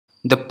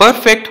The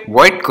perfect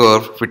Voigt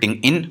curve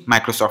fitting in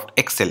Microsoft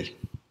Excel.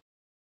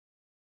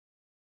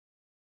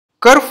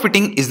 Curve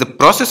fitting is the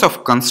process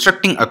of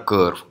constructing a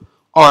curve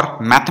or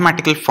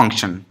mathematical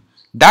function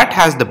that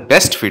has the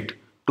best fit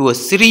to a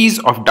series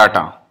of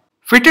data.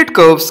 Fitted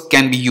curves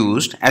can be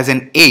used as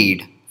an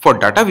aid for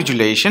data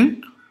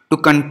visualization to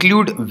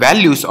conclude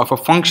values of a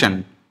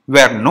function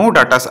where no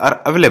data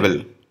are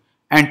available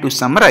and to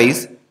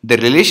summarize the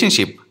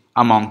relationship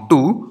among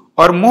two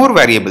or more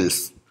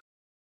variables.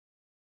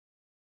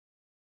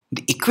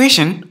 The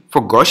equation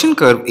for Gaussian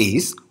curve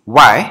is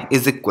y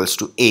is equals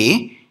to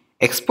a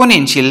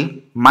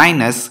exponential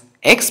minus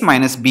x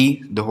minus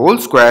b the whole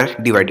square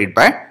divided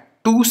by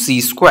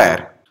 2c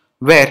square,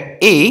 where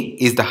a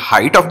is the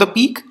height of the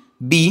peak,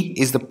 b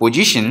is the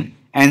position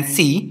and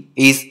c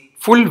is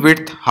full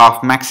width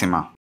half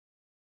maxima.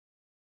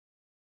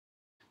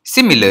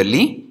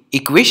 Similarly,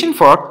 equation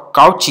for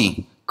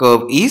Cauchy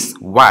curve is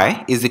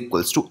y is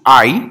equals to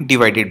I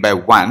divided by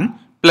 1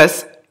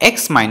 plus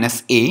x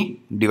minus a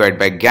divided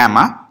by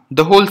gamma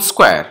the whole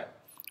square,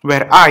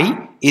 where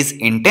I is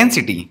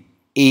intensity,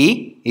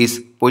 a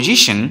is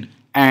position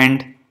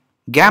and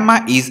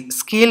gamma is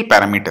scale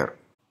parameter,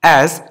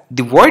 as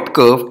the Voigt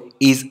curve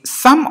is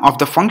sum of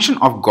the function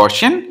of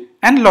Gaussian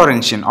and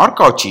Lorentzian or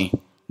Cauchy.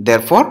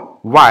 Therefore,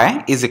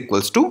 y is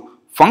equals to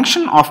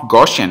function of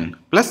Gaussian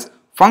plus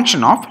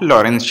function of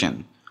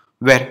Lorentzian,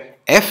 where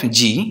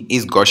fg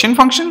is Gaussian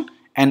function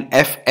and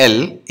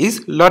fl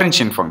is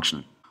Lorentzian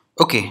function.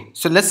 Okay,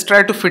 so let's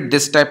try to fit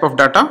this type of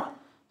data.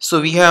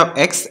 So we have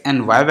x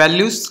and y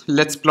values.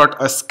 Let's plot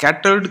a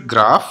scattered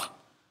graph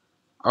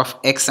of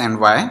x and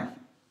y.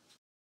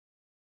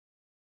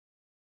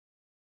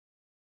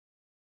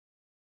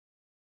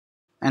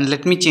 And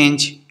let me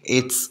change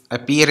its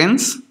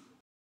appearance.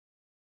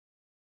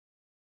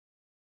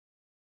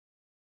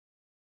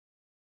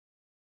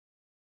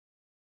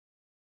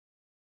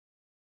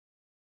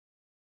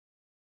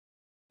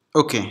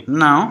 Okay,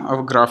 now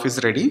our graph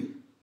is ready.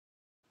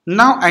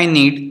 Now I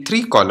need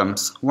 3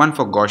 columns, one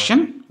for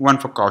Gaussian, one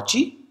for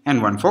Cauchy and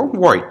one for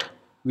Voigt,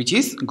 which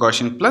is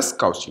Gaussian plus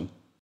Cauchy.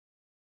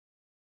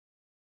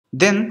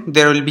 Then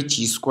there will be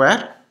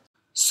chi-square.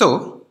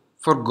 So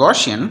for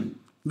Gaussian,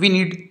 we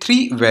need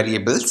 3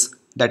 variables,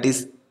 that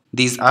is,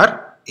 these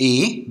are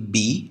a,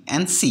 b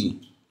and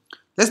c.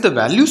 Thus the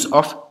values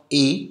of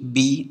a,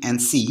 b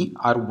and c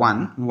are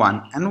 1,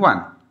 1 and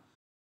 1.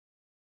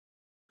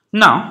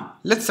 Now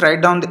let's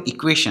write down the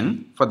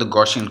equation for the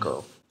Gaussian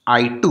curve.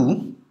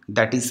 I2,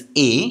 that is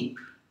a,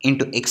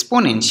 into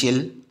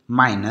exponential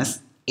minus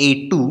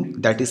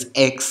a2, that is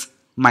x,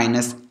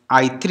 minus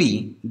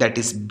I3, that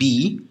is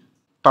b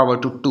power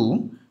to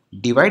 2,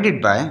 divided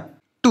by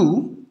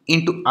 2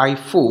 into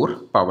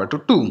I4 power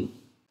to 2.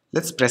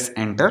 Let's press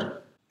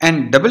enter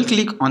and double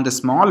click on the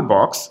small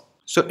box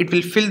so it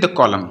will fill the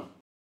column.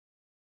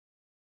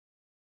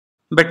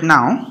 But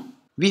now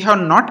we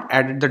have not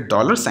added the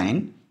dollar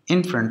sign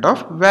in front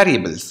of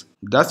variables.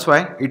 That's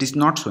why it is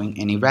not showing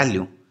any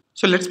value.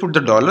 So let's put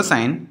the dollar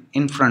sign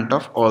in front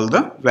of all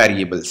the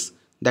variables,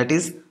 that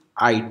is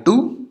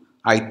I2,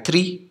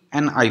 I3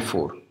 and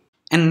I4.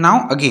 And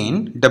now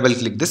again double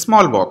click the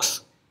small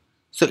box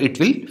so it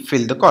will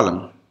fill the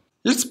column.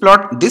 Let's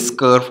plot this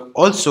curve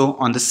also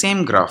on the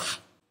same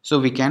graph. So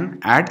we can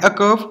add a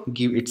curve,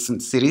 give it some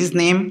series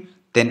name,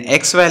 then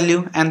x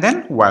value and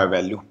then y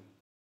value.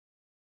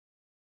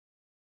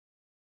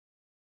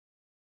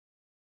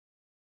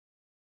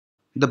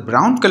 The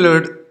brown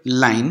colored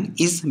line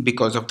is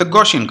because of the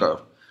Gaussian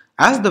curve.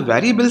 As the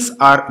variables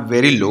are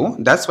very low,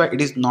 that's why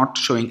it is not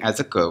showing as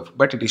a curve,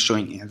 but it is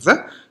showing as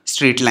a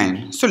straight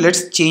line. So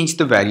let's change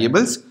the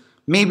variables.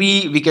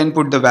 Maybe we can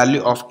put the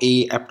value of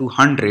a up to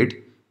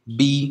 100,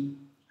 b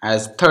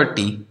as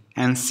 30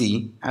 and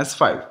c as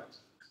 5.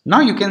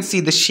 Now you can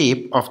see the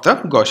shape of the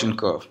Gaussian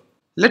curve.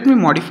 Let me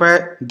modify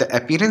the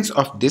appearance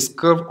of this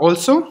curve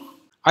also.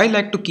 I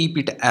like to keep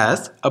it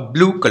as a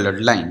blue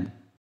colored line.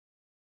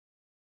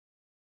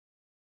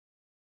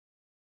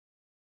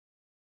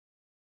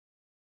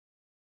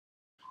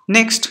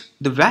 Next,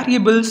 the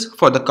variables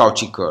for the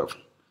Cauchy curve.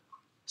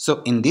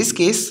 So in this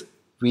case,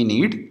 we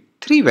need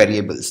 3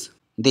 variables.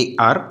 They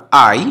are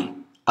I,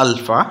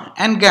 alpha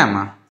and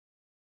gamma.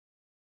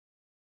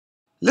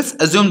 Let's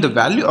assume the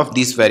value of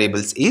these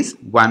variables is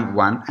 1,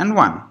 1 and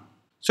 1.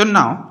 So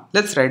now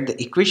let's write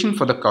the equation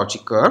for the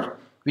Cauchy curve,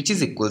 which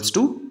is equals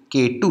to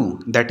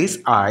K2, that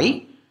is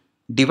I,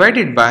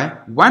 divided by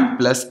 1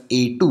 plus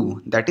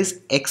A2, that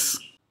is x,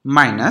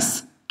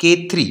 minus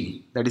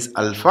K3, that is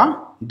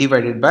alpha,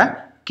 divided by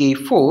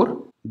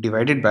K4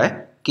 divided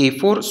by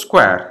K4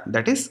 square,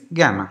 that is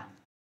gamma.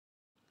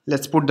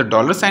 Let's put the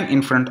dollar sign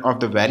in front of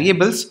the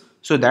variables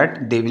so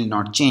that they will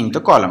not change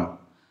the column.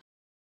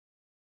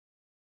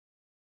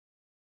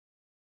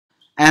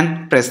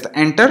 And press the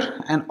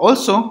enter and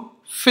also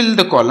fill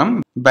the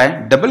column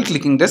by double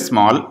clicking the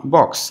small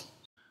box.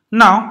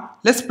 Now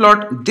let's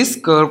plot this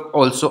curve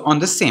also on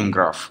the same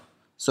graph.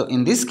 So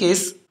in this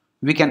case,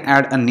 we can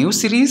add a new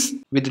series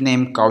with the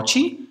name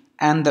Cauchy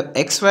and the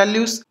x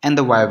values and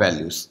the y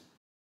values.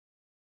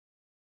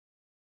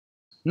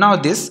 Now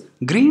this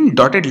green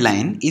dotted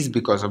line is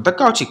because of the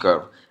Cauchy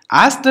curve.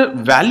 As the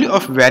value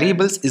of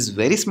variables is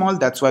very small,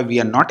 that's why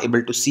we are not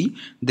able to see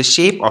the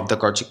shape of the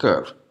Cauchy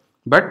curve.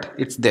 But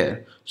it's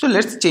there. So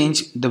let's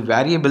change the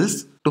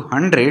variables to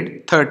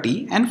 100,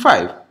 30 and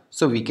 5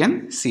 so we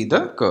can see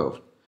the curve.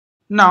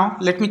 Now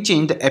let me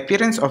change the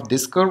appearance of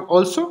this curve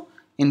also.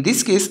 In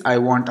this case I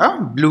want a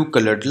blue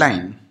colored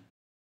line.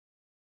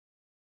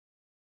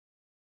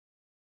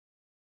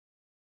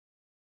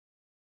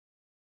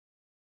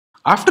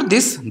 After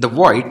this, the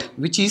Voigt,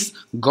 which is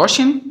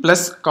Gaussian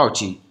plus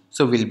Cauchy,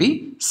 so will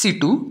be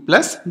C2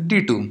 plus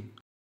D2.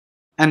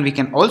 And we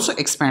can also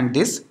expand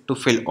this to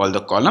fill all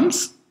the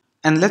columns.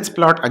 And let's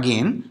plot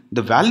again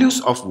the values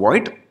of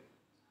Voigt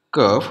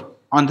curve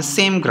on the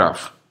same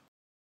graph.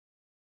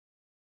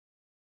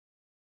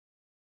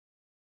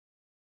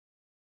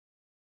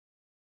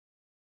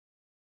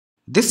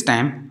 This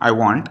time I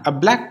want a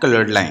black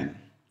colored line.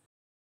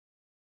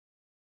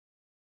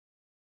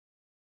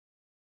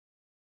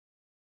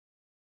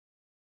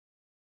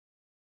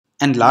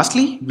 And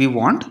lastly, we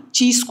want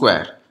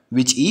chi-square,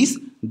 which is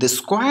the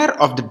square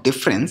of the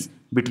difference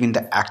between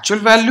the actual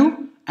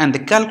value and the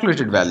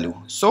calculated value.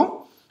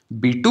 So,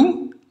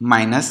 B2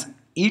 minus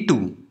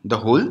E2, the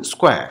whole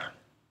square.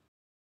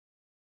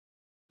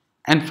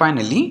 And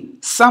finally,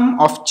 sum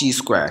of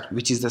chi-square,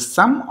 which is the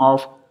sum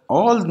of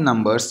all the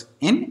numbers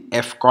in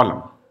F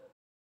column.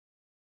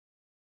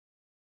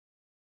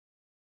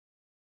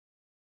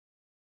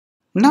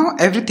 Now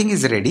everything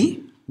is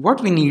ready.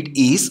 What we need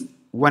is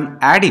one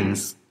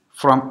add-ins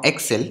from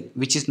Excel,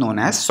 which is known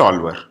as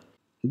solver.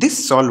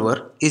 This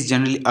solver is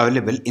generally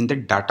available in the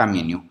data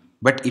menu,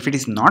 but if it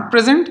is not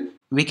present,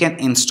 we can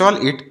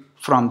install it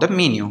from the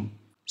menu.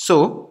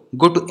 So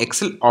go to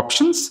Excel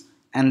options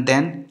and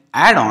then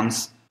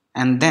add-ons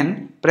and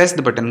then press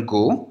the button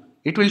go.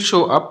 It will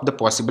show up the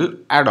possible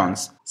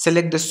add-ons.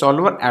 Select the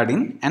solver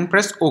add-in and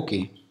press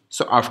OK.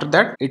 So after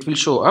that it will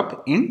show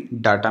up in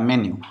data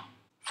menu.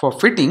 For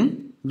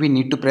fitting, we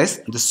need to press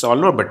the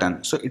solver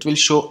button. So it will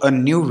show a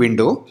new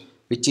window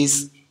which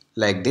is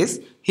like this.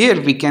 Here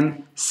we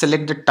can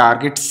select the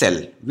target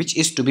cell which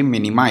is to be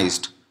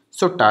minimized.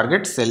 So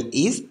target cell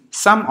is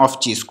sum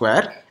of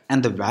chi-square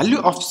and the value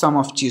of sum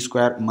of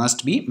chi-square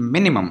must be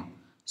minimum.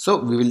 So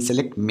we will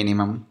select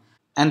minimum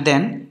and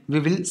then we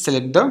will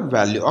select the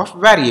value of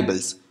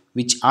variables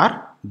which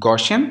are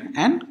Gaussian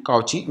and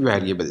Cauchy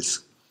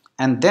variables.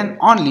 And then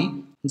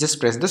only just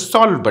press the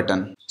solve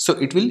button. So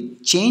it will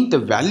change the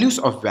values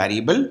of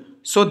variable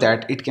so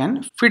that it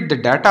can fit the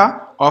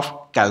data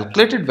of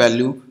calculated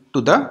value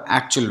to the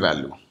actual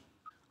value.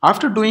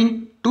 After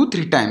doing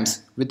 2-3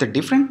 times with the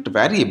different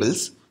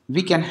variables,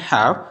 we can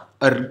have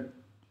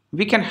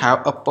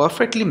a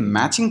perfectly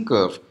matching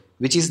curve,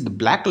 which is the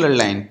black color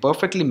line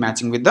perfectly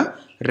matching with the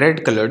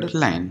red colored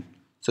line.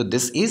 So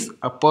this is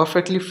a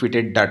perfectly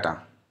fitted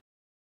data.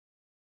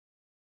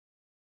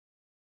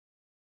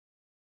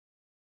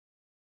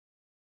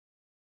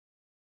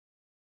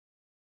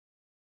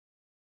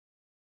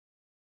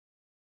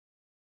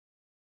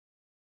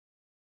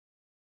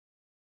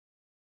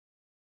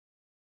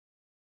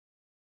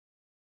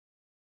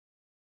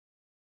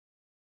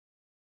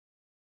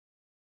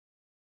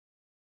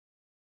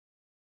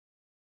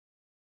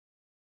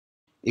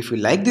 If you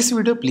like this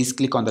video, please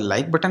click on the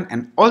like button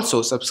and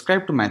also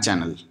subscribe to my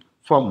channel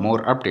for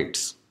more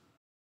updates.